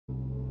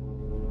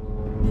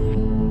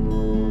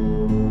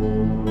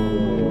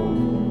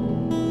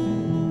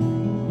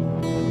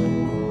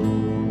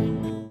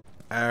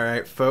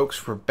Alright,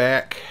 folks, we're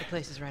back. The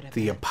place is right up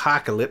The here.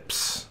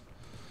 apocalypse.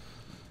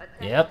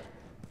 Yep.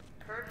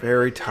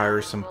 Very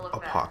tiresome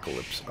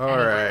apocalypse.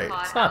 Alright.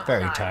 It's not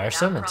very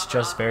tiresome, it's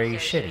just very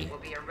shitty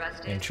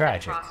and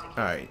tragic.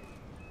 Alright.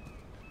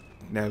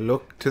 Now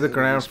look to the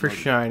ground for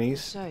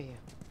shinies. Show you.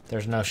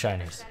 There's no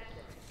shinies.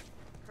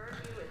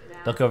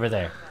 Look over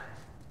there.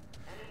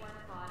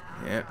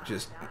 Yeah,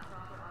 just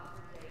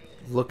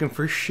looking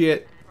for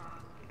shit.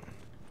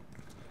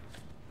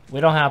 We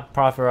don't have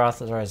proper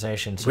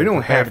authorization, so We don't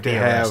prepare have be to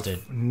arrested.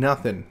 have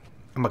nothing.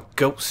 I'm a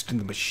ghost in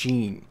the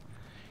machine.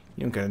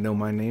 You don't gotta know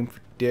my name for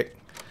dick.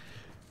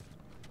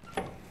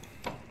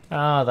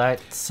 Oh,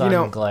 that sun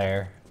know-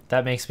 glare.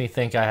 That makes me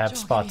think I have Joel,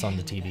 spots give on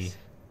me the a hand TV. with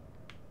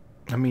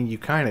I mean, you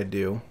kind of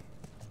do.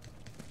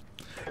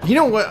 You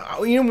know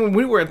what? You know, when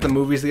we were at the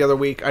movies the other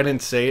week, I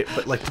didn't say it,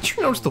 but like, did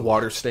you notice the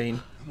water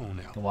stain?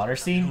 The water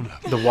scene?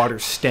 The water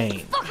stain.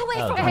 Fuck away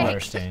Oh, from the me! water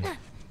stain.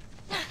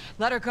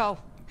 Let her go.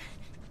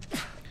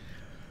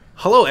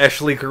 Hello,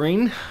 Ashley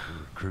Green.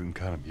 Recruiting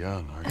kind of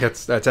young, aren't you?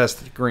 That's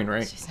Ashley Green,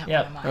 right? She's not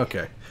Yep. one of mine.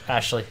 Okay.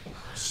 Ashley.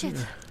 Shit.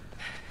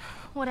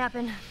 What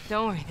happened?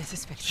 Don't worry, this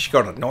is fiction. She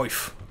got a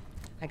knife.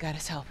 I got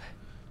his help.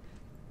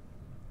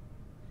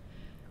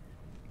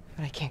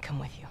 But I can't come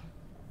with you.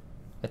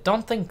 I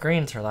don't think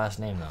Green's her last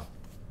name, though.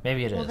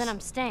 Maybe it is. Well, then I'm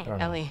staying. I don't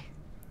know. Ellie,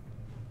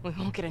 we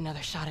won't get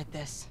another shot at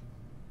this.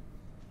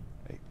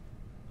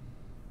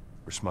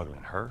 We're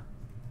smuggling her?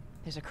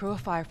 There's a crew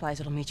of Fireflies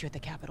that'll meet you at the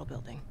Capitol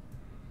building.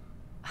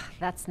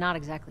 That's not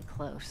exactly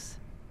close.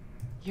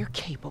 You're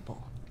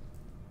capable.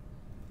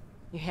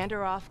 You hand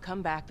her off,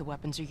 come back, the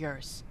weapons are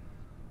yours.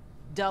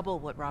 Double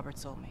what Robert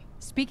sold me.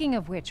 Speaking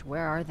of which,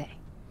 where are they?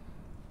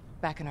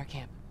 Back in our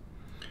camp.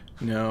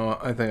 No,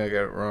 I think I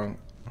got it wrong.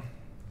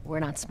 We're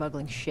not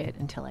smuggling shit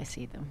until I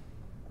see them.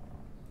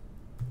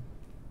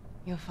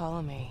 You'll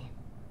follow me.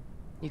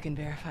 You can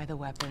verify the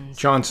weapons.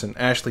 Johnson,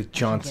 Ashley I can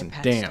Johnson. get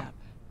patched Damn. up.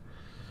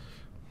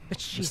 But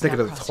she's thinking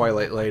not of the crossing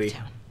Twilight over lady.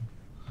 town.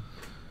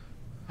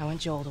 I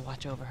want Joel to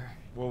watch over her.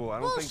 Whoa, I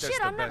don't think that's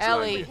the I'm not best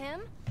Ellie. idea. with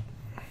him.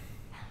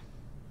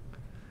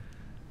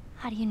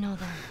 How do you know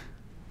that?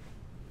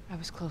 I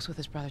was close with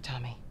his brother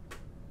Tommy.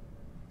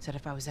 Said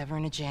if I was ever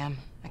in a jam,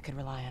 I could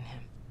rely on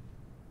him.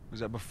 Was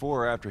that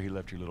before or after he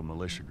left your little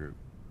militia group?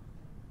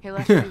 He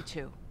left you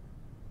too.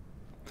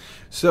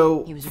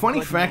 So, He was a funny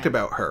good fact man.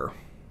 about her,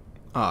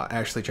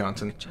 Ashley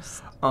Johnson.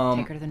 Just Um,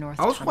 take her to the North.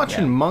 I was Tunnel.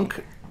 watching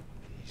Monk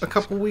a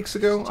couple weeks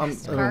ago.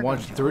 I've been cargo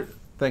watching through it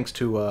thanks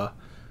to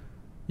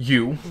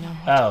you.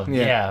 Oh, Yeah,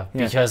 yeah,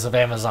 yeah. because of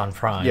Amazon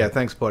Prime. Yeah,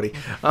 thanks, buddy.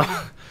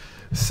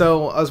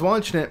 So I was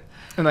watching it,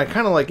 and I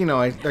kind of like, you know,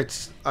 I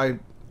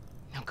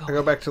Now go.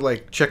 go back to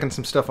like checking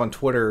some stuff on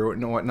Twitter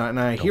and whatnot, and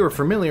I hear a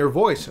familiar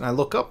voice, and I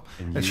look up,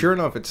 and sure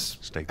enough, it's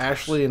Stay close.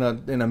 Ashley in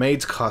a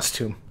maid's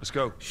costume. Let's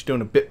go. She's doing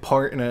a bit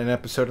part in an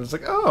episode, and it's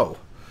like, oh,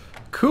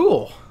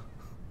 cool.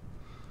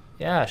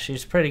 Yeah,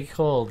 she's pretty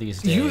cool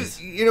these days.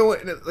 You know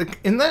what, like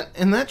in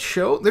that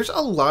show, there's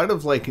a lot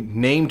of like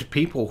named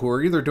people who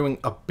are either doing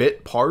a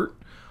bit part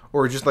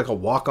or just like a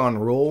walk on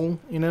role,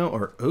 you know,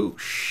 or oh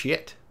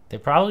shit. They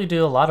probably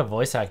do a lot of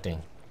voice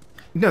acting.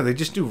 No, they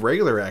just do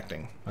regular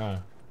acting. Uh,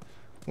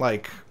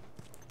 Like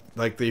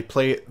they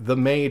play the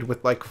maid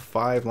with like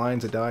 5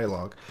 lines of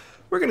dialogue.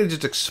 We're gonna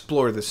just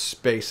explore this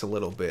space a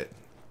little bit.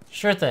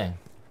 sure thing.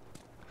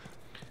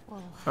 Whoa.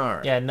 All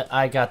right. Yeah,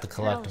 I got the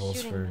Hell, collectibles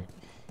shooting for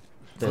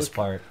at- this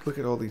part. Look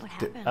at all these. What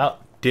happened? Oh,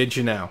 Did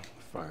you now?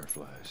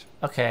 Fireflies.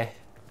 okay.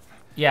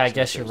 Yeah, I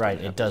guess you're right.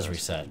 It does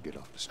reset. Get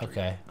off the street.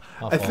 Okay.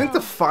 my I fault. think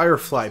the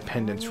Firefly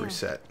pendants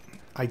reset.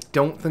 I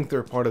don't think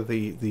they're part of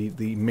the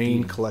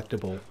main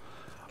collectible.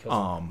 'Cause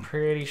I'm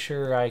pretty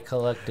sure I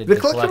collected The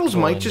the collectibles collectible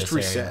might in just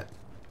this area. reset.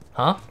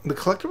 Huh? The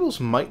collectibles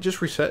might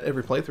just reset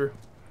every playthrough.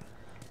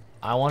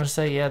 I want to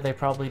say yeah, they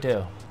probably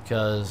do,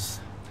 because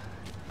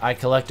I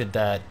collected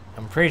that.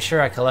 I'm pretty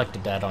sure I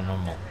collected that on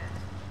normal.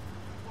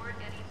 Report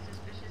any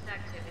suspicious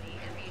activity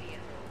immediately.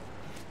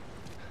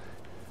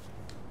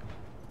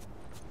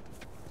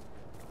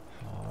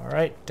 All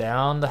right,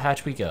 down the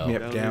hatch we go.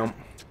 Yep, down down.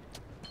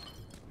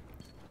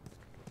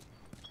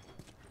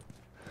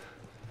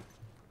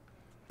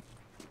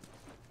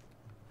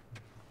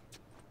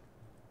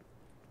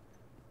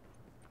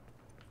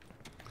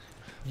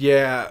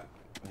 Yeah.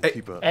 Hey,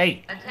 Keep up.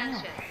 Hey,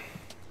 Attention.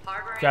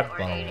 Harboring Grab a or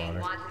bottle of aiding water.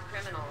 wanted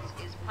criminals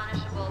is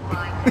punishable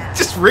by death.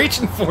 just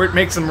reaching for it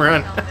makes him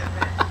run.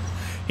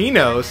 He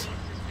knows.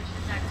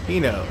 He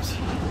knows.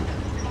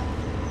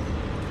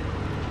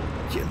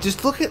 Yeah,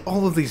 just look at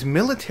all of these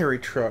military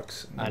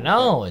trucks. I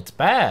know it's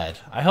bad.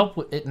 I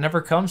hope it never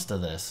comes to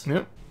this.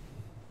 Yep.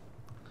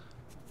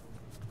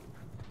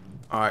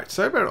 Alright,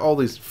 sorry about all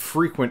these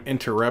frequent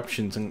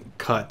interruptions and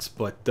cuts,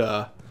 but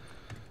the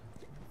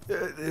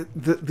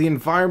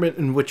environment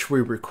in which we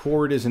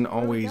record isn't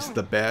always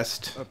the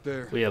best. Up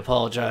there. We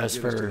apologize Get us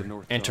to for the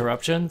North Tunnel.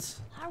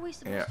 interruptions How are we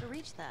supposed Yeah. to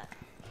reach that?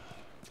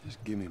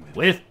 Just give me a minute.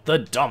 with the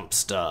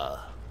dumpster.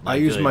 I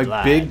use good my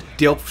lad. big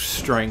DILF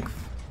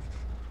strength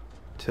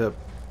to...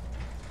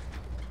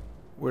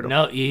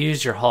 No, you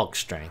use your Hulk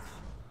strength.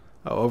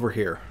 Oh, over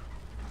here.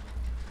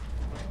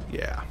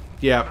 Yeah.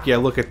 Yeah, yeah,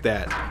 look at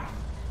that.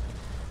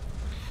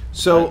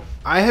 So,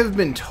 I have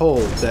been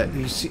told that,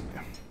 you see...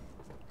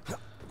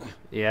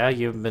 Yeah,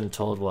 you've been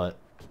told what?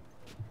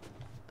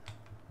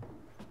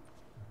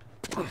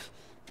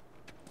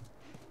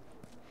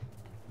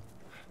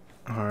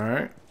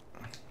 Alright.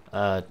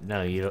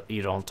 No,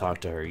 you don't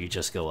talk to her. You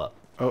just go up.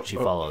 Oh, She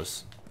oh.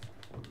 follows.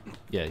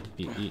 Yeah,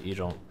 you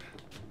don't.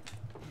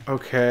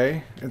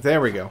 Okay,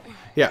 there we go.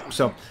 Yeah,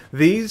 so,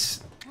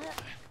 these...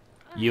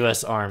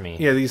 U.S. Army.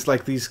 Yeah, these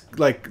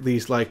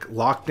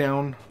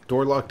lockdown,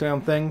 door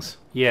lockdown things,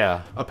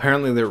 Yeah.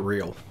 apparently they're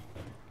real.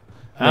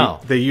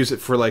 Oh. They use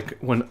it for, like,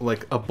 when,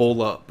 like,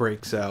 Ebola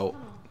breaks out.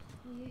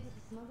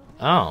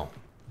 Oh.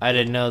 I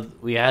didn't know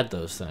we had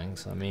those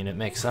things. I mean, it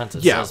makes sense.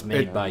 It Yeah, says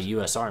made it- by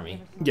U.S.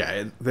 Army.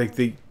 Yeah,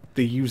 they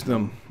use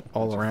them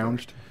all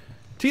around.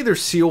 To either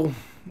seal...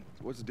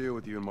 What's the deal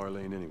with you and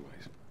Marlene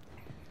anyways?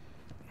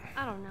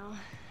 I don't know.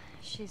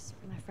 She's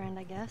my friend,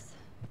 I guess.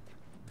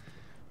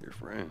 Your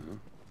friend, huh?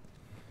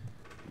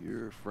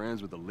 You're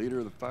friends with the leader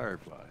of the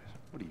Fireflies.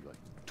 What are you, like,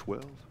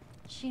 12?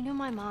 She knew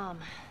my mom,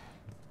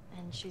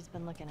 and she's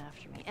been looking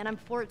after me. And I'm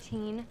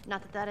 14.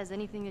 Not that that has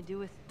anything to do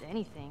with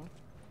anything.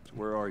 So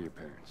where are your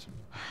parents?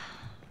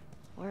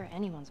 Or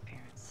anyone's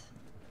parents.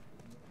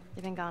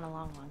 They've been gone a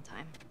long, long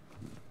time.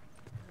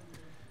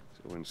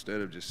 So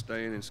instead of just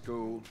staying in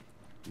school,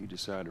 you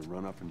decide to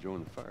run up and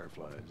join the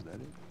Fireflies, is that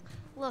it?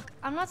 Look,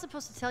 I'm not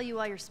supposed to tell you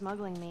why you're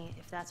smuggling me,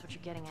 if that's what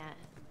you're getting at.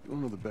 You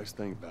wanna know the best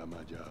thing about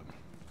my job?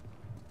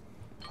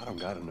 I don't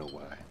gotta know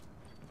why.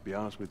 To be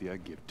honest with you, I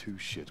give two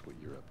shits what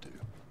you're up to.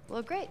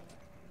 Well, great.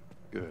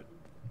 Good.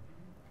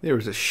 There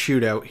was a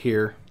shootout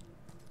here,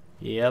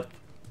 Yep.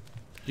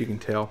 you can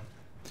tell.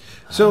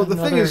 So the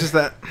thing is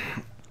Another- that...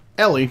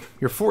 Ellie,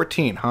 you're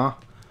 14, huh?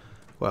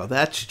 Well,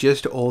 that's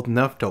just old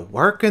enough to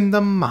work in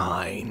the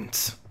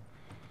mines.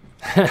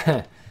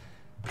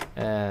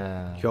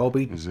 Y'all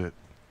be... Is it?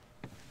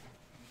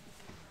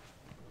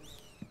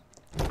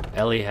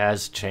 Ellie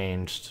has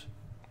changed.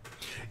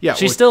 Yeah,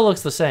 She well, still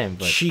looks the same,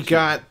 but she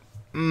got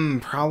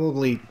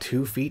probably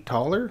 2 feet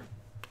taller.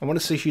 I want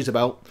to say she's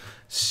about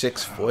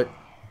 6 foot.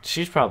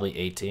 she's probably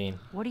 18.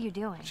 What are you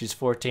doing? She's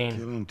 14.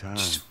 Killing time.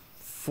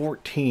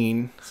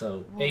 14,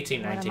 So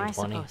 18, What 19, am I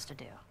 20. supposed to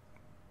do?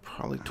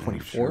 probably I'm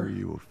 24. sure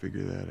you will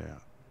figure that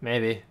out.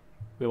 Maybe.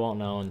 We won't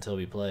know until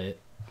we play it.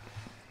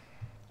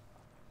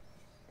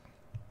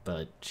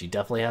 But she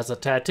definitely has a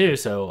tattoo,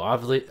 so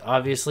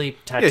obviously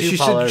tattoo she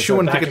said parlors she are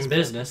wanted to back get- in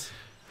business.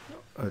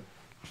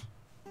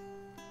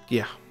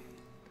 Yeah.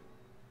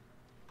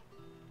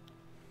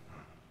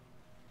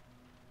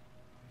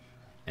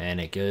 And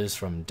it goes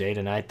from day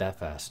to night that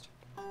fast.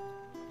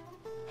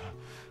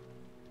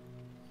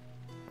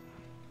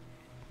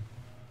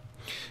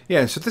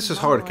 Yeah, so this is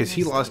hard because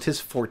he lost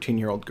his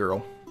 14-year-old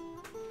girl.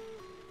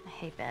 I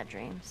hate bad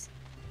dreams.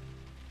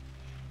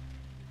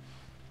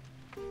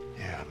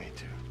 Yeah, me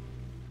too.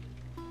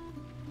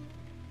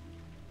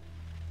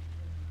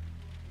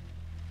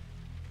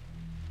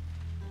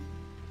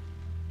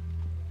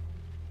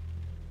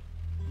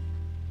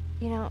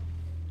 You know,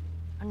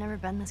 I've never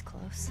been this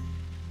close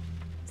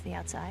to the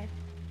outside.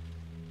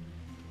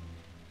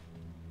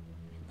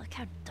 Look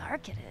how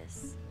dark it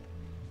is.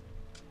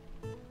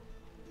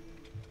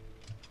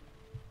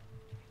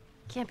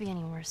 Can't be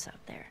any worse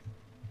out there.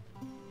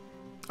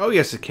 Oh,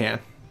 yes, it can.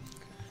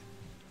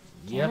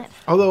 Can Yep. it?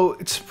 Although,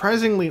 it's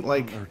surprisingly,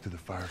 like... Earth to the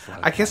Fireflies.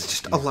 I guess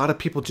just a lot of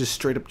people just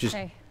straight up just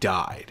Hey.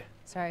 died.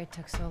 Sorry it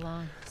took so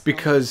long.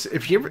 Because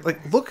if you ever...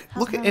 Like, look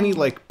at any,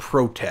 like,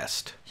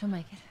 protest She'll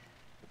make it.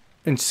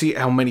 and see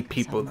how many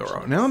people there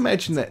are. Now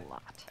imagine that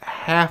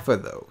half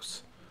of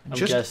those... I'm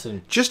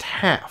guessing. Just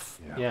half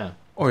Yeah.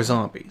 are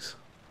zombies.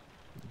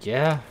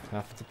 Yeah.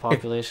 Half the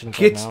population It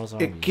right gets, now is it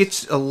zombies.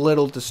 gets a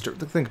little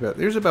disturbed. Think about it.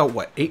 There's about,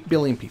 what, 8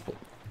 billion people.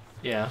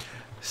 Yeah.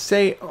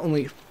 Say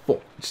only 4.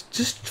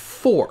 Just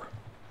 4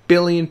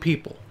 billion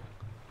people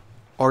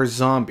are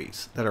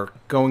zombies that are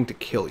going to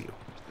kill you.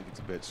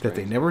 That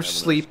they never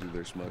sleep,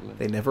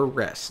 they never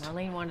rest.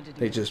 Marlene wanted to do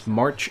They this. just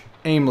march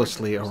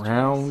aimlessly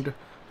around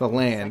the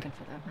land, Second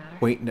for that matter.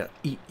 waiting to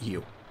eat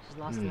you. She's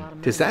lost a lot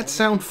of Does money. that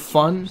sound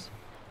fun?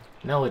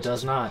 No, it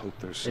does not. Hope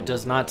there's It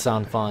does someone not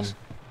sound fun.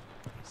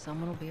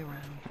 Someone will be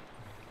around.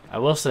 I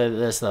will say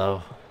this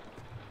though.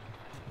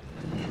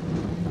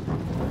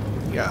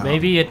 Yeah.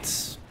 Maybe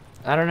it's,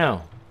 I don't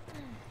know.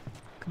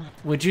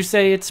 Would you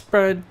say it's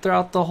spread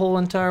throughout the whole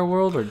entire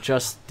world or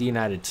just the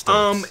United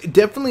States? It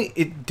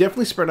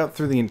definitely spread out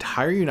through the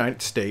entire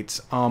United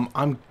States.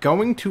 I'm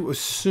going to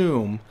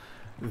assume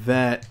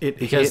that it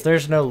Because hit...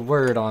 there's no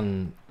word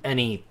on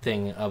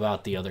anything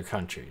about the other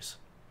countries.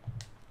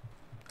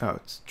 Oh,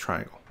 it's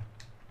triangle.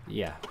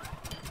 Yeah.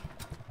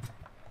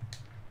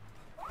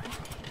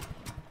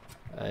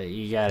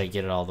 You gotta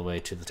get it all the way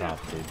to the top,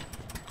 dude.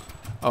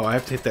 Oh, I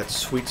have to hit that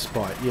sweet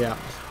spot. Yeah.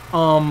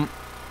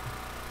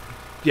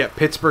 Yeah,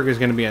 Pittsburgh is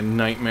going to be a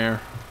nightmare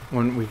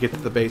when we get to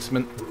the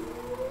basement.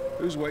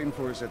 Who's waiting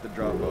for us at the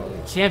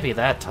drop-off? Can't be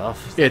that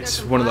tough.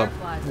 It's one of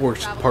the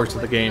worst parts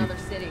of the game.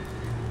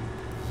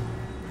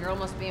 Girl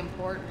must be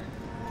important.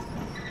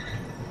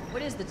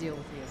 What is the deal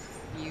with you?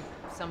 You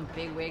some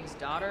bigwig's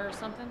daughter or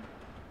something?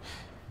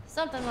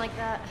 Something like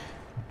that.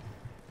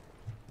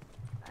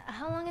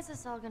 How long is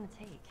this all gonna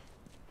take?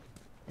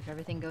 If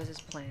everything goes as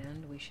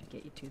planned, we should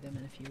get you to them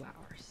in a few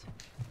hours.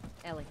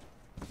 Ellie,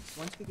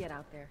 once we get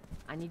out there,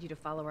 I need you to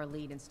follow our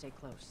lead and stay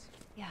close.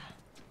 Yeah,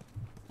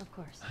 of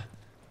course.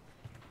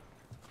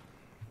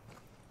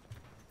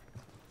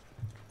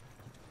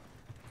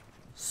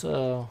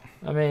 So,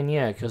 I mean,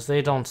 yeah, because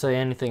they don't say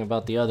anything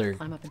about the other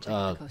Climb up and check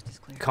the coast is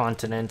clear.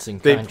 continents and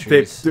They,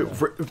 countries.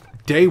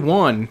 day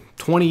one,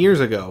 20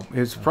 years ago,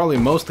 is probably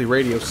mostly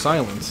radio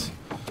silence.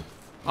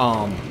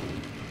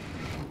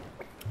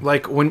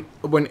 Like when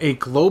a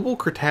global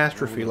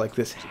catastrophe like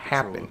this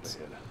happens,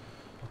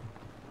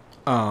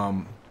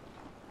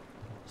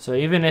 So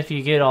even if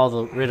you get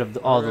rid of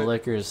all the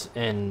liquors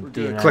in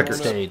the United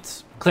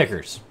States,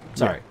 clickers,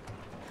 sorry.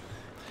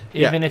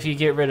 Even if you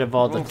get rid of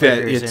all the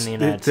clickers in the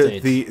United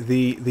States,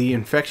 the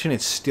infection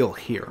is still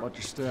here. Watch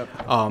your step.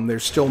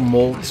 There's still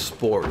mold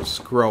spores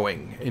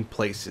growing in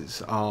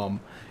places.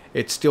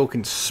 It still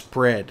can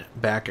spread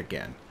back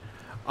again.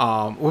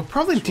 We'll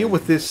probably deal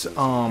with this.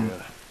 Holy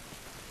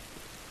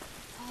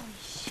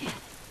shit.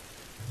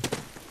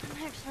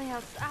 I'm actually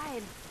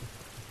outside.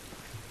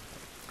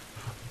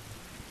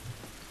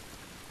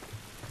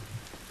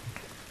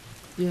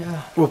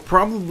 yeah. We'll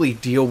probably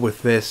deal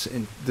with this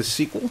in the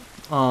sequel.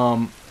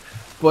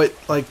 But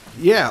like,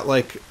 yeah,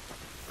 like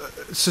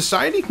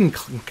society can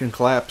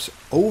collapse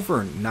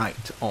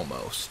overnight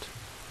almost.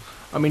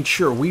 I mean,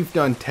 sure, we've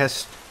done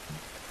tests.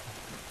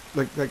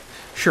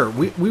 Sure,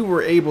 we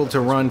were able to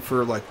run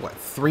for like what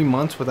 3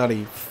 months without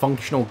a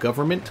functional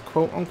government,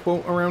 quote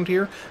unquote, around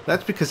here.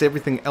 That's because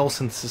everything else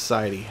in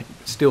society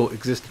still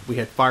existed. We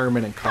had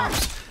firemen and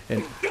cops,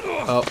 and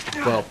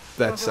well,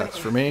 that sucks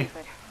for me.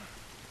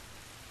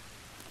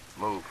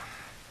 Move.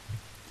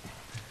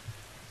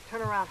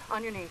 Turn around,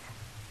 on your knees.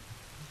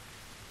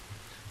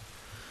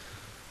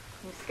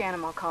 You scan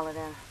him, I'll call it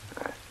in.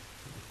 All right.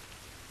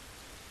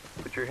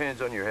 Put your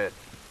hands on your head.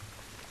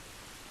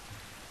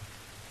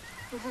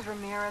 This is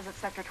Ramirez at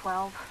Sector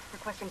 12,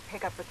 requesting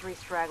pickup for 3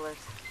 stragglers.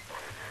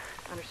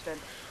 Understood.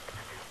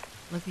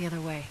 Look the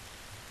other way.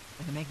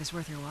 We can make this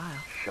worth your while.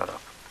 Shut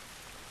up.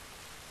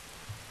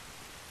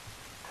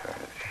 Tired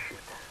of this shit.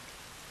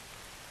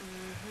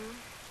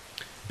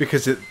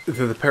 Because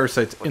the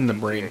parasite's in the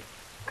brain.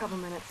 Couple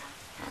minutes.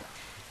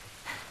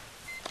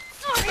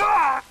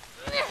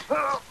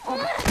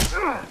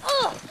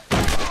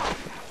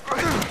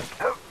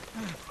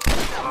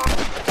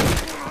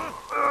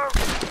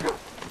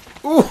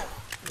 Ooh!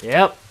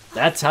 Yep,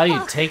 that's how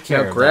you take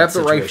care Now of grab that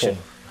the situation.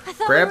 rifle. I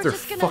thought Grab we their were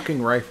just gonna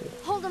fucking rifle.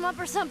 hold him up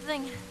or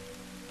something.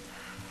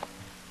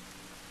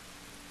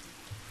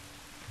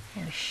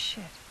 Holy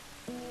shit.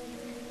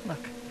 Look.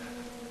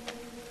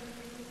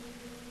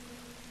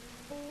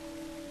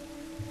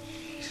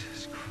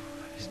 Jesus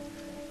Christ.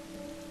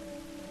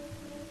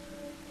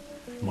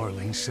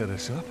 Marlene set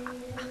us up?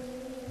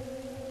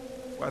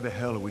 Why the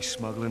hell are we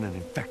smuggling an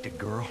infected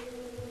girl?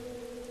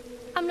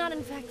 I'm not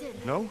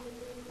infected. No?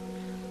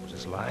 Was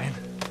this lying?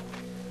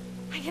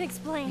 I can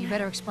explain. You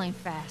better explain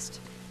fast.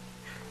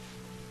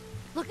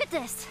 Look at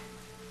this.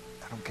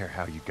 I don't care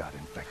how you got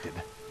infected.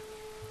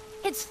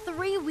 It's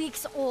 3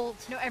 weeks old.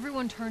 No,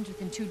 everyone turns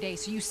within 2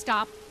 days, so you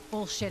stop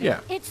bullshitting.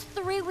 Yeah. It's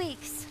 3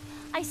 weeks.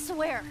 I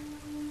swear.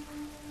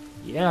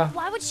 Yeah.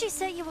 Why would she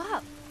set you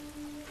up?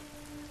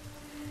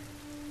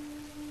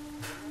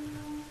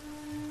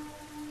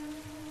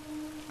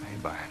 I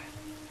ain't buying it.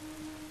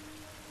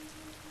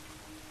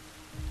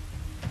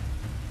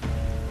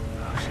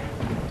 Oh, shit.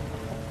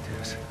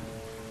 Tess.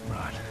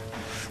 Run.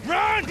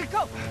 Run!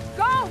 Go!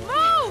 Go!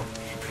 Move!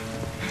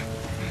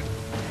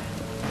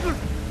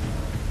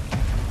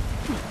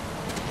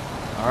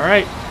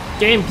 Alright,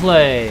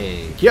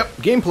 gameplay. Yep,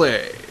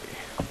 gameplay.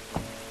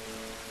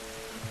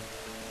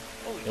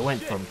 It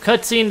went from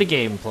cutscene to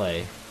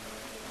gameplay.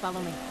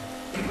 Follow me.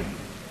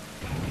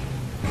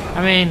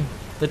 I mean,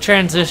 the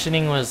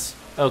transitioning was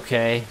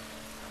okay,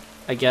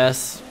 I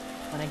guess.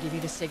 When I give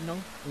you the signal,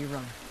 we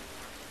run.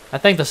 I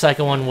think the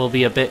second one will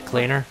be a bit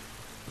cleaner.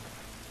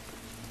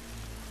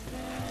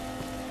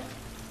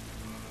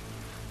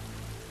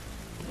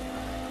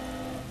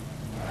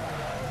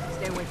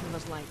 Stay away from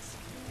those lights.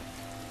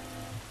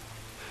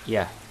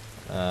 Yeah.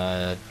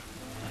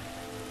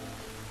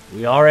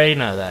 We already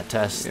know that,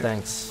 Tess. Yeah.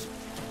 Thanks.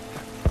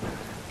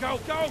 Go,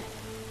 go!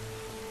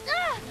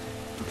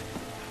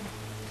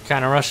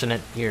 Kind of rushing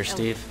it here,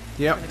 Steve.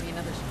 Yep. It's gonna be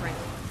another sprint.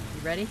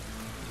 You ready?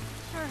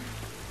 Sure.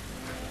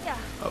 Yeah.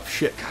 Oh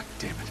shit. God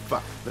damn it.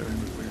 Fuck. They're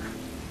everywhere.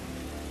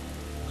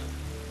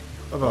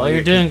 Well,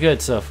 you're doing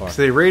good so far.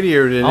 So they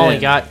radioed it Only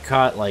in. got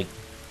caught like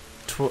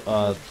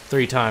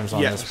 3 times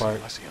on this part.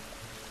 I see him.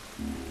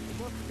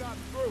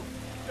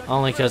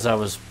 Only because I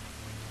was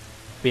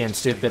being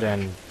stupid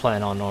and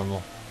playing on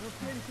normal.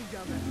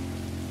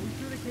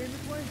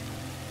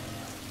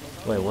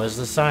 Wait, what does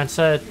the sign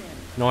said?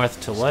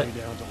 North to what? Stay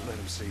down, don't let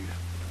him see you.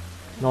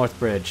 North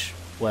Bridge.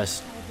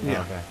 West. Yeah.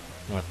 Oh, okay.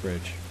 North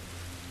Bridge.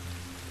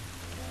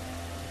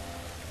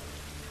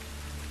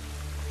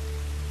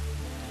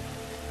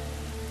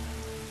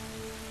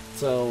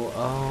 So,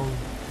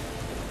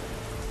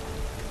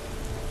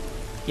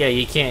 yeah,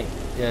 you can't.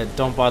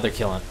 Don't bother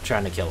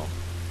trying to kill him.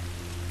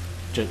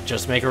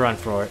 Just make a run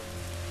for it.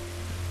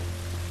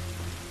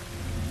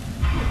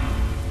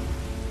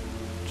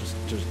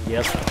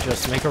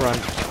 Just make a run.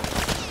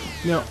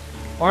 No.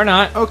 Or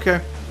not.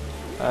 Okay.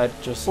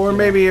 Or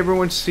maybe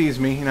everyone sees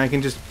me and I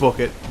can just book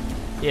it.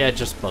 Yeah,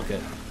 just book it.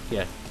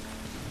 Yeah.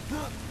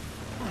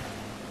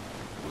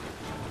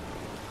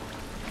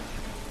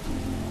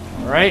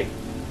 All right.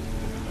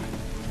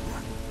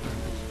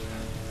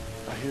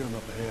 I hear him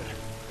up ahead.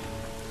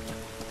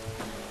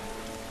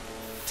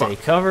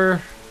 Take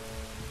cover.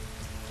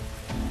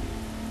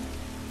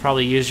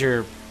 Probably use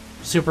your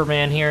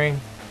Superman hearing.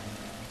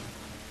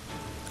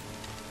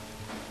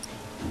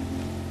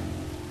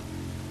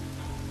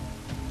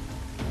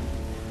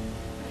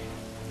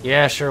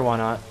 Yeah, sure, why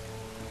not?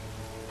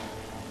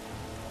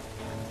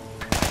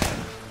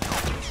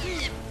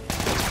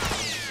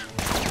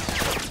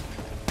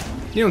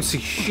 You don't see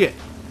shit.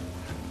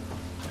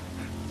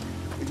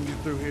 We can get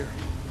through here.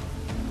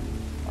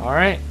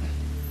 Alright.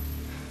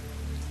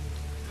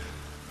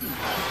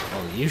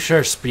 Well, you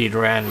sure speed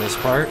ran this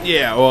part.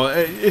 Yeah, well,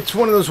 it's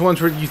one of those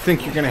ones where you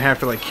think you're going to have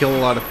to, like, kill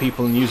a lot of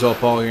people and use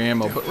up all your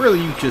ammo, but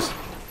really you just...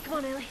 Come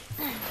on, Ellie.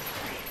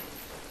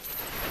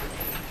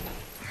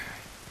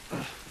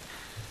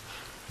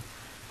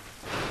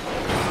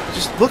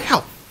 Just look how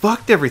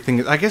fucked everything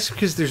is. I guess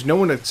because there's no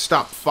one to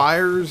stop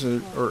fires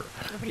or...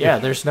 Yeah,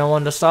 there's no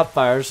one to stop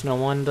fires, no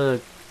one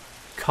to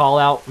call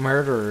out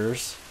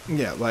murderers.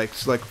 Yeah, like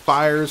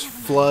fires,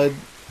 flood,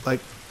 like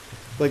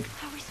How are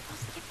we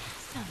supposed to get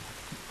past them?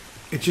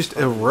 it just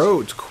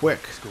erodes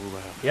quick. Let's go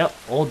around. Yep,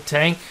 old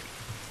tank.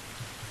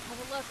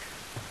 Have a look.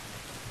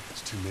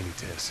 It's too many,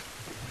 Tess.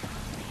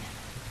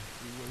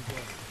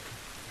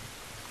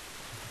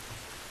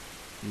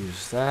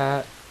 Use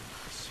that.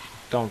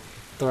 Don't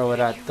throw it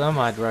at them.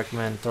 I'd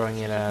recommend throwing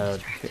it at...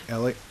 Okay,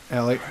 Ellie.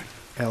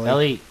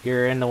 Ellie,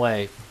 you're in the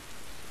way.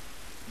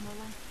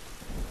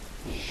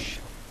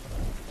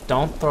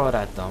 Don't throw it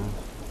at them.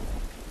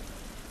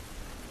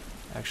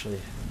 Actually.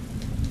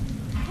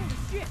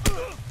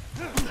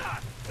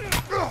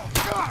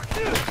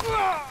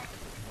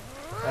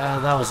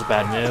 That was a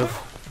bad move.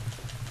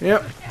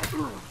 Yep.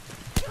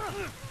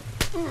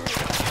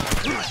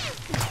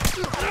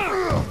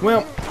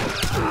 Well,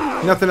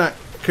 nothing that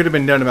could have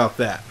been done about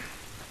that.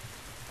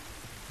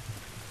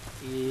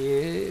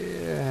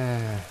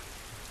 Yeah.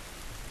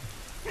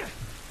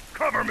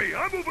 Cover me!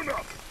 I'm moving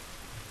up!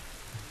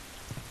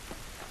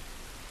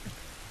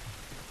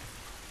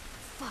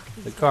 Fuck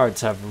these The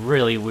guards have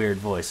really weird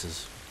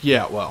voices.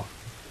 Yeah, well.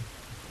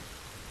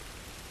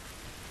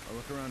 I'll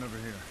look around over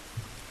here.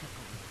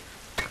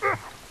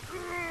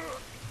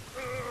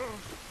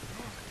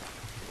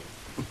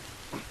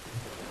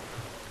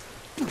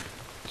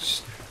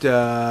 Just,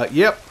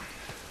 yep.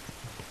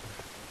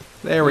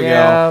 There we go.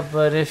 Yeah,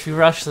 but if you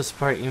rush this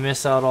part, you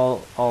miss out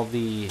all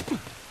the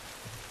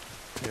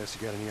Yes,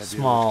 you got any idea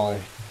small...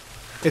 which way?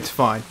 It's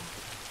fine.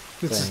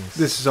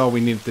 This is all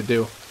we needed to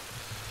do.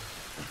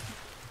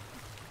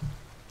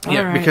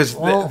 Yeah, Alright, because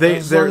well,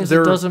 as long as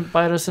it doesn't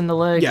bite us in the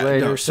leg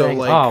later, saying,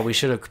 "Oh, we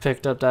should have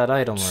picked up that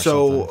item." Or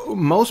something.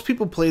 Most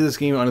people play this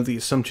game under the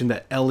assumption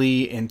that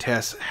Ellie and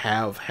Tess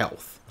have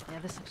health. Yeah,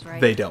 this looks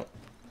right. They don't.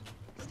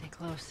 Stay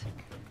close.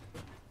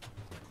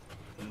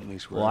 At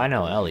least Well, I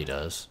know Ellie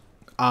does.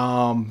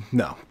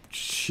 No,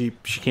 she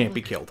can't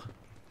be killed.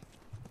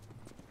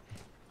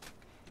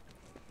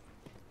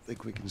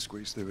 Think we can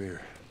squeeze through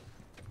here.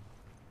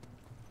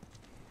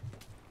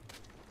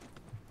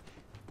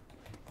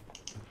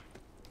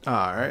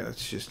 All right,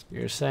 let's just.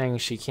 You're saying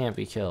she can't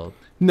be killed?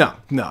 No,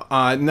 not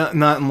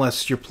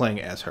unless you're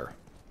playing as her.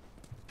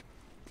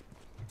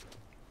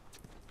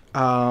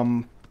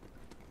 Hidey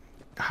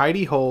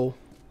Hole.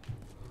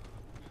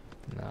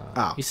 No.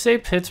 Oh. You say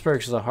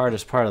Pittsburgh's the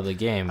hardest part of the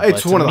game,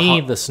 It's but one to of the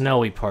me, the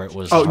snowy part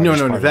was the Oh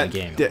hardest no, part that, of the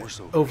game.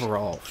 that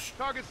overall.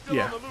 Target's still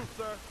Yeah. on the loose,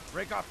 sir.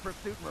 Break off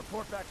pursuit and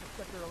report back to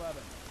Sector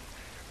 11.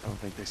 I don't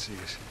think they see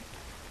us.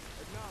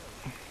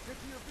 Acknowledge.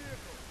 Get to your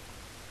vehicle.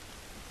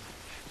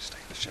 Stay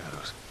in the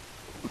shadows.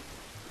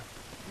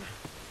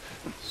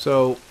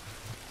 So,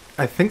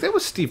 I think that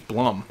was Steve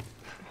Blum.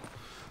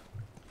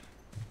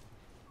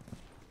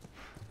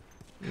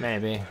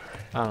 Maybe.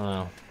 I don't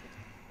know.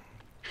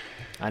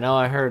 I know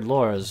I heard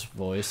Laura's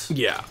voice.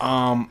 Yeah.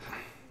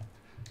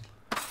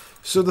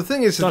 So the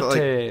thing is that, like,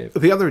 Tape.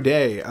 the other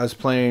day I was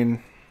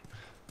playing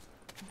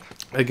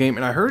a game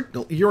and I heard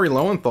Yuri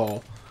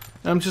Lowenthal,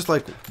 and I'm just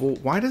like, well,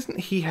 why doesn't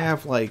he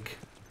have like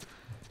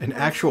an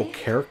actual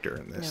character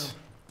in this? No,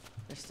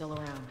 they're still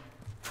around.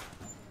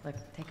 Look,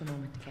 take a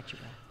moment to catch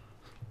your breath.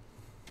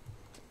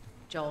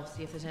 Joel,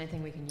 see if there's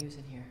anything we can use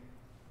in here.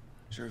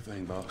 Sure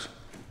thing, boss.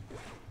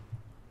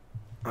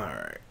 All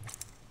right.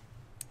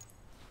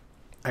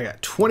 I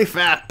got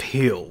 25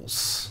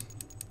 pills.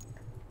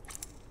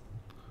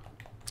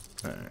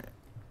 All right.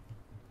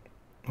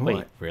 Wait,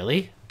 What?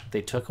 really?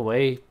 They took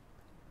away...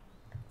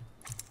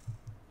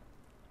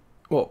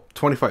 Well,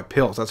 25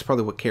 pills. That's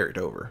probably what carried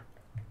over.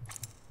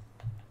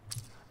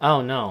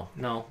 Oh, no.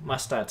 My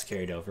stats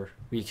carried over.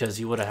 Because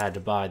you would have had to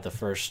buy the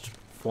first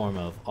form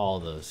of all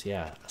those.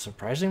 Yeah.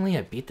 Surprisingly,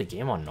 I beat the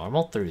game on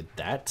normal through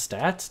that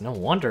stats. No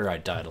wonder I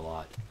died a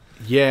lot.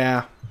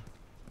 Yeah.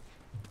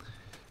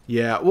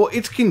 Yeah. Well,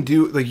 it can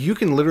do... Like, you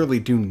can literally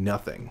do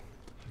nothing.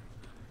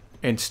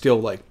 And still,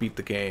 like, beat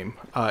the game.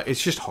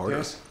 It's just harder.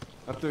 Yes.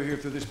 Up through here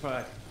through this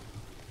pipe.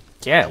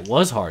 Yeah, it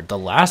was hard. The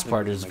last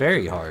part is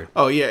very hard.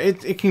 Oh, yeah.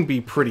 It can be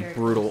pretty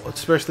brutal.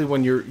 Especially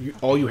when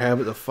all you have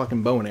is a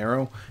fucking bow and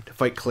arrow to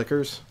fight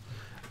clickers.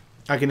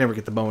 I can never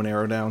get the bow and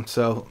arrow down,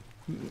 so...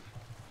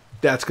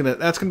 That's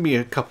gonna be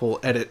a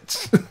couple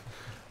edits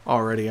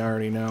already. I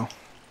already know.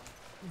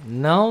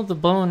 No, the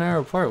bow and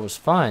arrow part was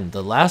fine.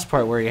 The last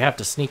part where you have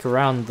to sneak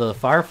around the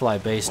Firefly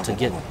base to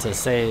get to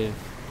save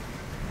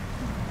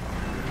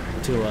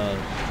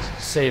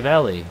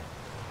Ellie.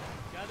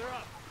 Gather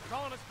up.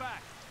 Calling us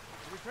back.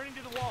 We're returning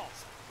to the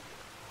walls.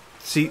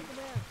 See,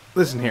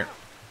 listen here.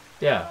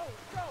 Yeah.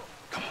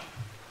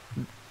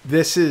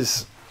 This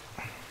is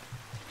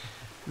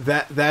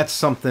that's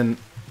something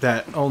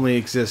that only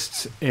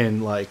exists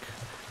in, like,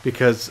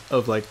 because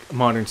of, like,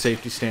 modern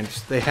safety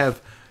standards. They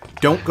have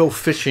don't go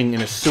fishing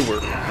in a sewer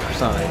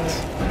signs.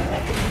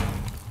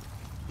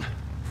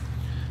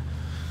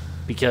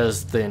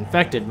 Because the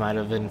infected might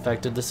have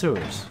infected the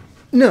sewers.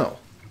 No,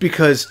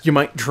 because you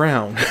might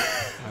drown.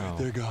 Oh.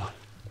 They're gone.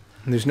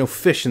 And there's no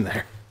fish in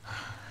there.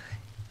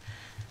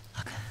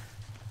 Look,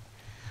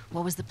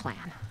 what was the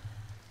plan?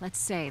 Let's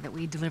say that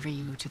we deliver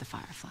you to the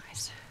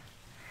Fireflies.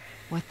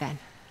 What then?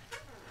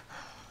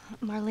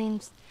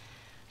 Marlene,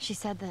 she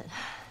said that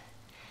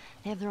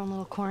they have their own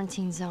little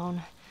quarantine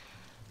zone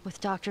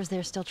with doctors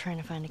there still trying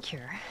to find a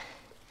cure.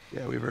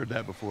 Yeah, we've heard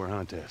that before,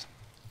 huh, Tess?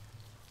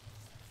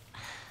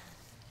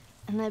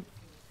 And that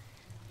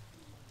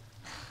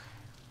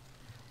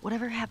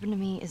whatever happened to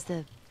me is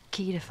the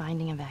key to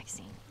finding a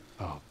vaccine.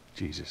 Oh,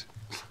 Jesus.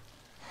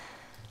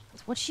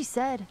 That's what she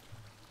said.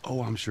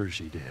 Oh, I'm sure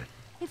she did.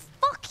 Hey,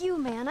 fuck you,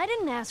 man. I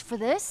didn't ask for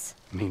this.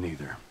 Me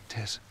neither.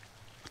 Tess,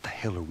 what the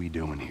hell are we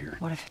doing here?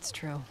 What if it's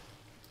true?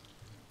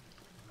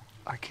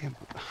 I can't...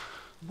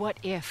 What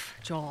if,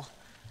 Joel?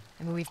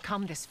 I mean, we've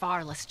come this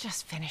far. Let's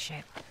just finish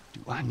it.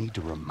 Do I need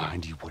to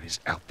remind you what is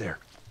out there?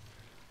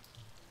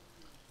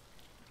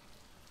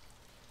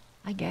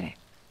 I get it.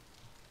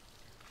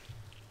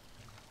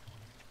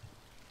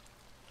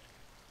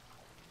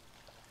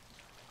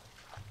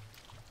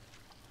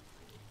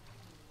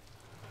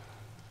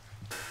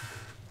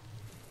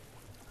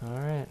 All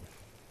right.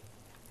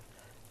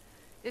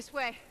 This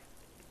way.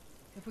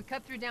 If we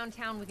cut through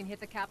downtown, we can hit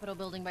the Capitol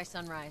building by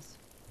sunrise.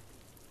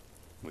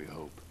 We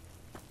hope.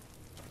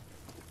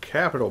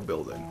 Capitol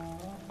building.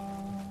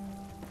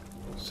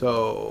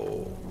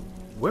 So,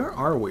 where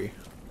are we?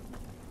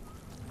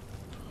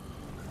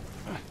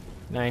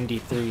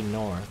 93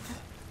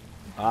 North.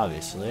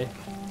 Obviously.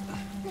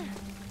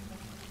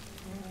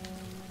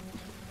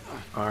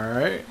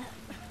 Alright.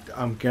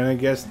 I'm gonna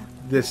guess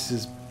this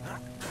is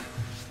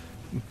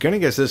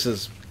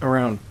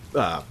around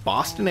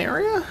Boston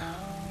area?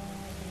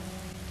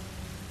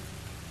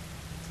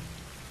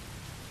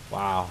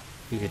 Wow.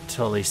 You could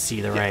totally see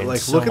the rain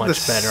like, so look at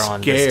much the better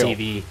on scale. this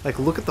TV. Like,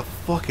 look at the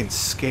fucking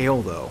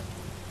scale, though.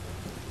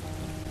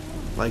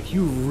 Like,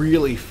 you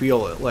really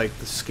feel it, like,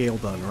 the scale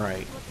done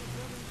right.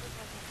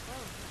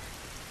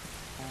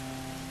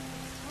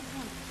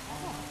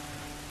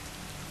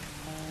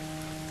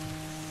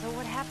 So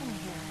what happened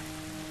here?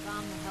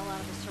 Bomb the hell out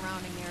of the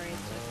surrounding areas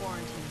to the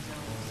quarantine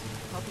zones,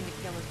 hoping to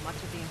kill as much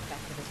of the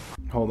infected as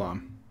possible. Hold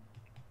on.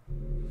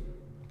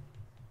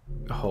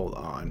 Hold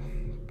on.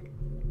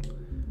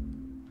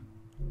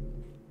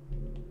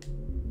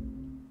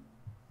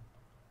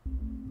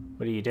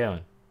 What are you doing?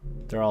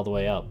 They're all the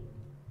way up.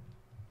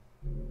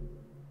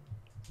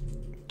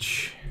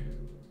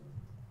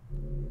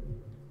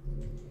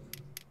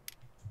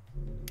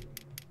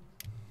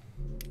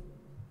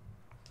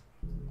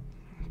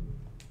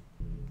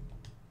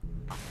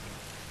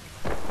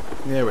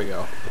 There we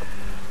go.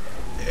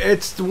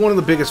 It's one of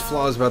the biggest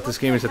flaws about this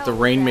game is that the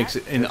rain makes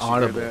it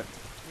inaudible.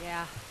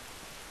 Yeah.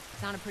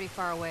 Sounded pretty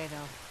far away,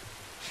 though.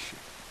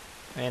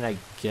 I mean, I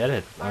get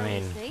it. I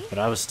mean, but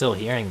I was still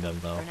hearing them,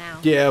 though. For now.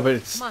 Yeah, but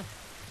it's Come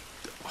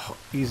on.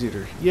 easier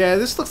to... Yeah,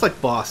 this looks like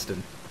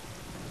Boston.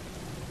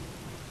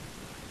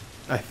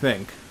 I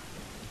think.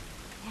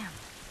 Damn,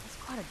 that's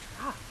quite a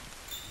drop.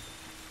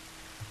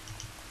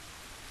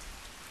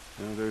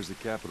 Oh, there's the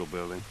Capitol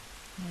building.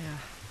 Yeah.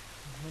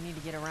 We need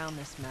to get around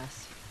this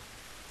mess.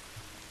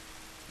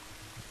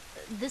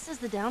 This is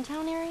the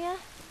downtown area?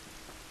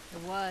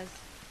 It was.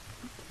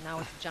 Now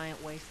it's a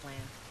giant wasteland.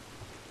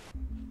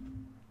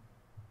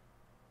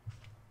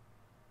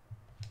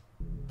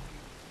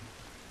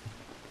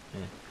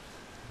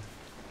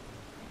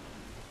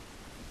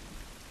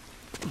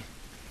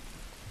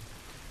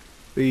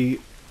 The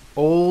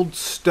old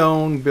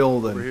stone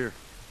building. Over here.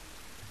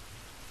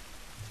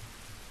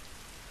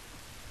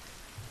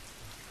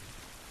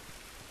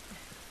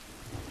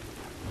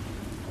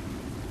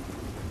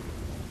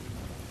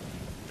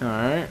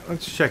 Alright,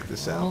 let's check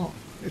this out.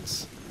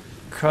 It's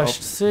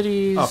Crushed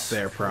cities. Up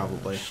there,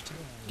 probably.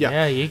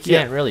 Yeah, you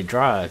can't really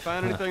drive.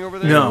 Find anything over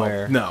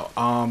there?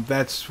 No.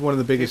 That's one of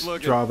the biggest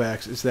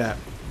drawbacks is that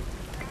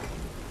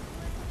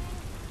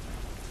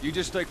you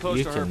just stay close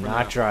you to her. You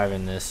cannot drive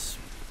in this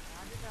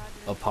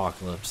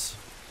apocalypse.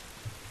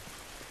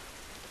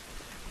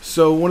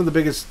 So one of the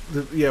biggest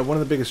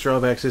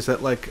drawbacks is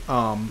that like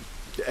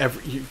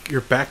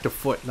you're back to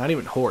foot, not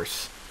even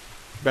horse,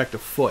 you're back to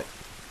foot,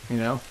 you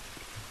know.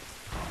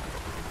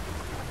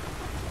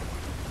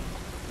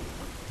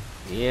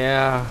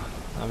 Yeah,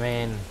 I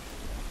mean.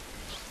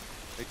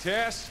 Hey,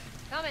 Tess.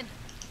 Coming.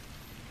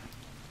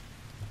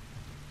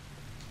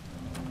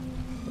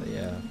 But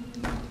yeah.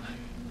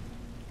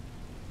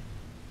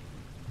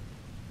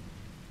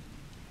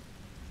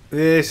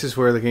 This is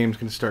where the game's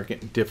going to start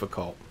getting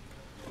difficult.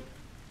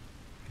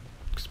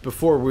 'Cause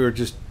before we were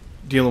just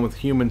dealing with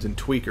humans and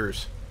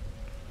tweakers.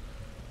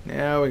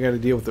 Now we got to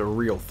deal with a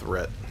real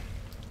threat.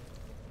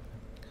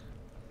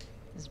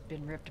 It's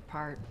been ripped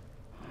apart.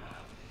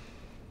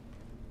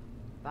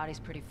 Body's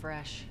pretty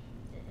fresh.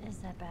 Is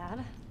that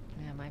bad?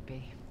 Yeah, it might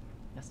be.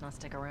 Let's not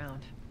stick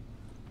around.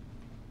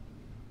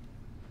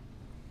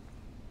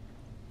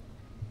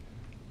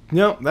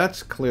 No,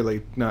 that's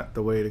clearly not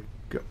the way to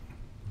go.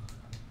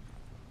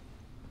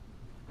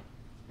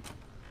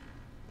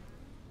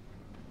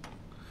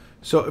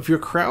 So if you're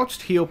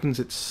crouched, he opens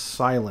it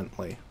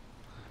silently.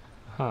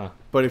 Huh.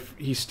 But if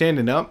he's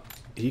standing up,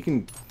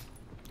 he'll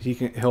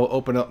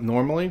open up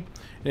normally.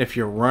 And if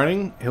you're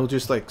running, he'll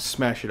just like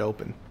smash it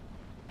open.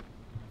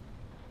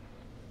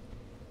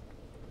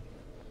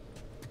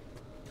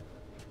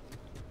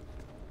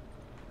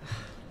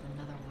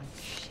 Another one.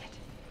 Shit.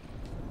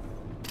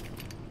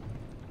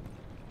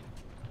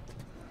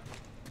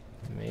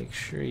 Make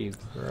sure you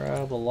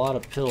grab a lot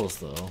of pills,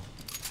 though.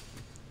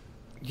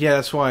 Yeah,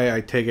 that's why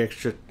I take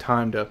extra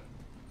time to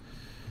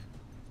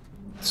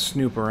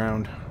snoop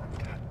around.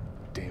 God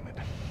damn it.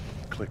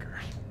 Clicker.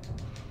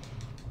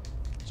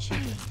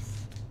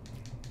 Jeez.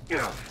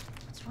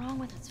 What's wrong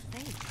with its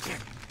face?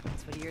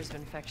 That's what years of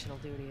infection will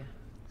do to you.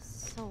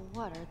 So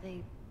what, are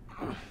they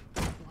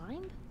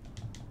blind?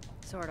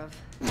 Sort of.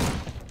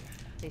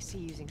 They see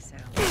using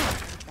sound.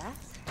 Like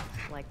bats?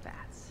 Like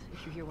bats.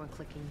 If you hear one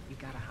clicking, you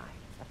gotta hide.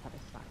 That's how they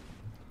spot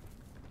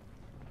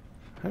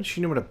you. How does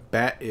she know what a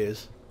bat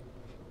is?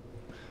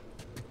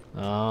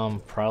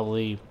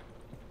 Probably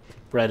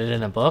read it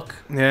in a book.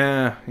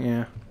 Yeah.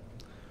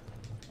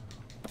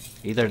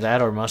 Either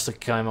that or must have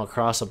come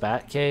across a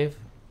bat cave.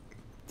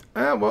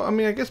 Well, I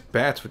mean, I guess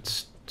bats would...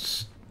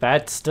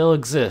 Bats still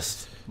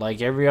exist,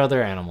 like every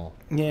other animal.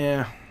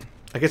 Yeah.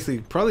 I guess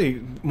they're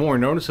probably more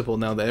noticeable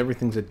now that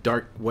everything's a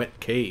dark, wet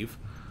cave.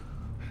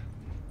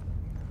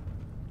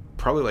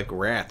 Probably like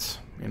rats,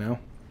 you know?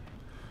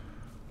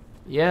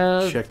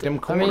 Yeah. Check them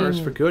corners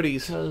for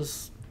goodies.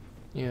 Because,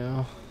 you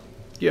know...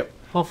 Yep.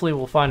 Hopefully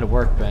we'll find a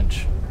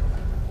workbench.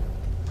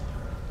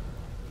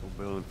 Old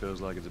building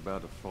feels like it's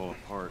about to fall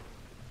apart.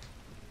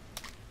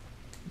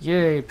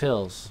 Yay,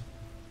 pills.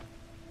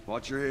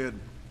 Watch your head.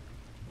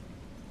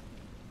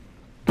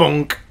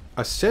 Bonk!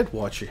 I said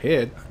watch your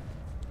head.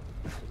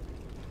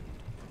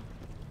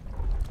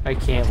 I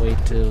can't wait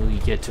till you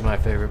get to my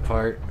favorite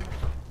part.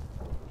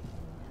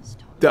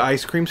 The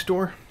ice cream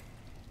store?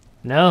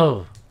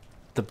 No.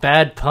 The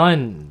bad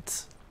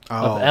puns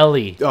of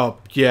Ellie. Oh,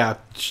 yeah.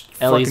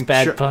 Ellie's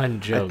bad pun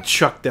joke. I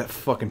chucked that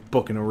fucking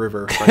book in a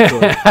river if I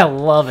could. I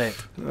love it.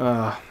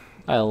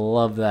 I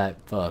love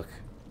that book.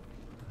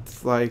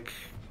 It's like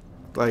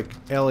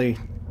Ellie,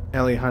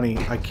 honey,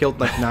 I killed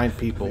like 9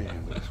 people.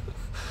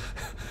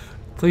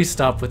 Please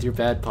stop with your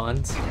bad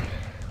puns.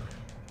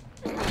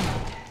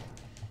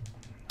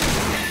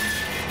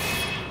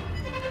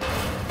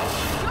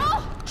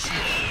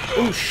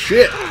 Oh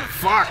shit!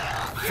 Fuck!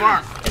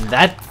 And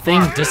that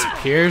thing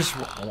disappears.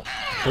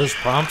 Those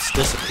prompts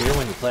disappear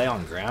when you play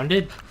on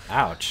grounded?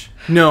 Ouch.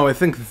 No, I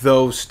think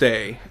those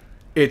stay.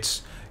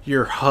 It's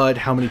your HUD,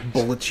 how many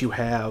bullets you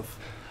have.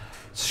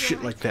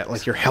 Shit like that,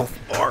 like your health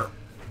bar.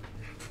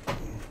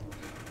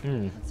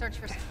 Let's search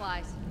for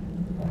supplies.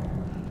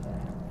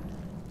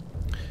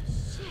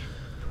 Shit.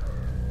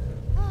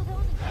 Oh, that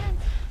was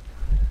intense.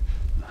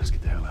 Let's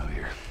get the hell out of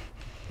here.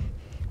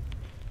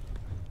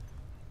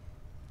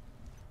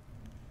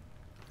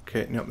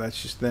 Okay, nope,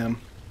 that's just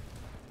them.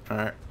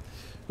 Alright.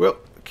 Well,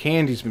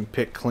 candy's been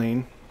picked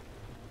clean.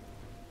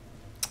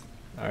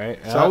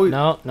 Alright.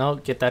 No,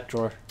 get that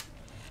drawer.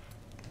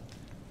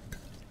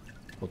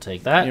 We'll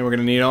take that. And we're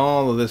gonna need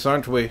all of this,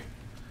 aren't we?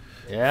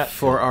 Yeah.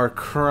 For our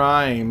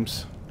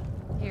crimes.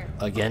 Here.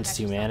 Against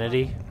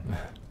humanity.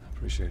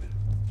 Appreciate it.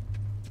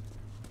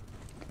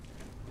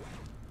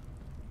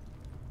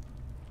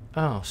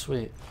 Oh,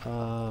 sweet.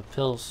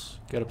 Pills.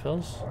 Go to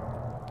pills?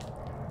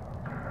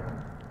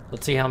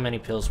 Let's see how many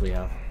pills we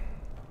have.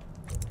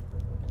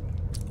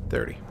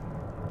 30.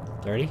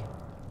 30?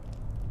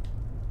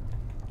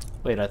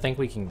 Wait, I think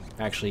we can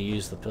actually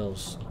use the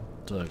pills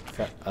to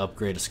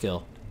upgrade a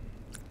skill.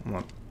 Come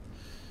on.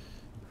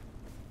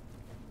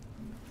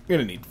 You're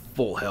gonna need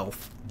full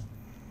health.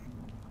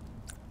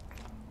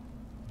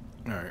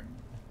 Alright.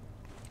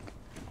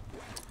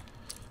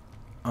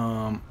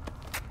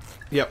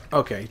 Yep.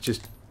 Okay.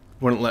 Just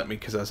wouldn't let me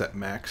because I was at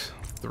max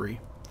 3.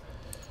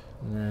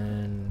 And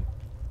then.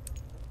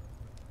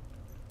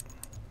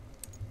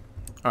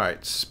 All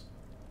right.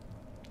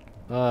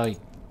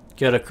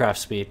 Go to craft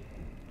speed,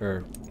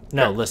 or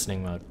no,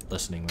 listening mode.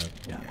 Listening mode.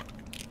 Yeah.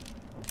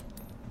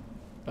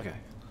 Okay.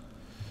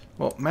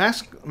 Well,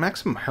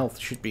 maximum health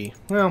should be,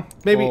 well,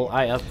 maybe. Well,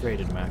 I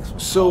upgraded maximum.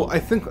 So I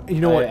think I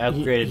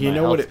upgraded my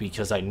health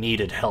because I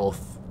needed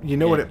health. You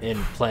know what?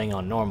 In playing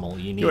on normal,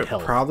 you need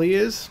health. It probably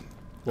is.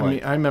 What? I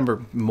mean, I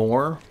remember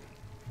more,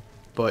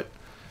 but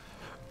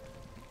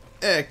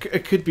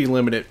it could be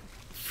limited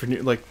for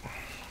new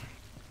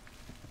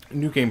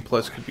Game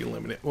Plus could be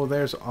limited. Well,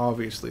 there's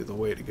obviously the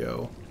way to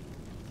go.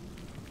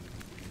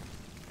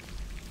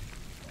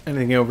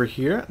 Anything over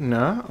here?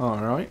 No. All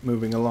right,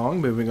 moving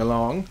along. All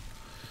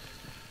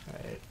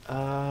right.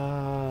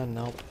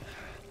 Nope.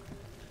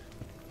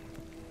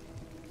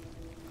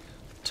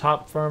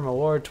 Top Firm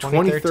Award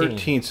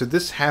 2013. So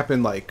this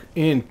happened like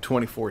in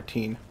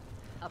 2014.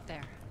 Up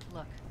there.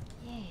 Look.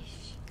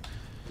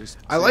 Yeesh.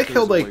 I like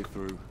how like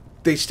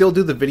they still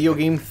do the video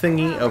game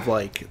thingy of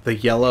like the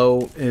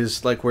yellow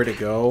is like where to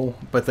go,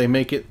 but they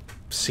make it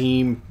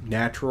seem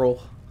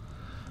natural.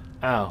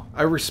 Oh.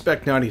 I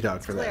respect Naughty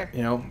Dog for that,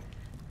 you know?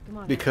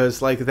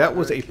 Because like that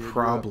was a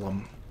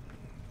problem.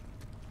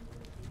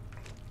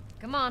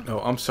 Come on. Oh,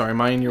 I'm sorry. Am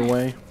I in your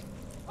way?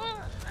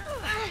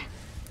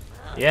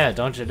 Yeah,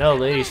 don't you know,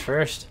 ladies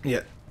first?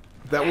 Yeah,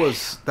 that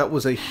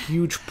was a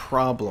huge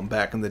problem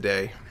back in the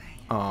day,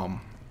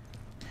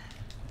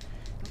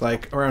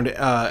 like around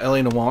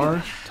L.A.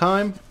 Noire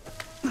time.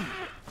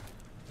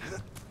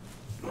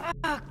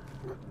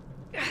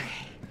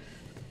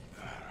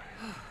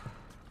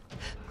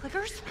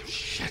 Clickers?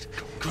 Shit!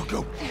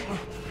 Go!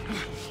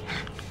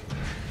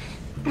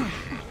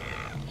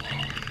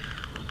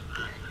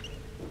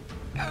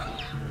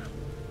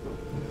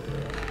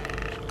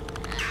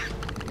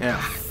 Yeah,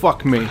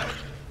 fuck me.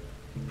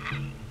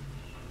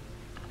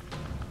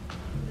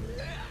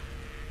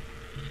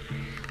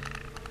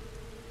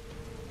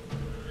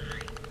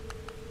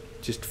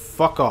 Just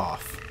fuck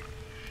off.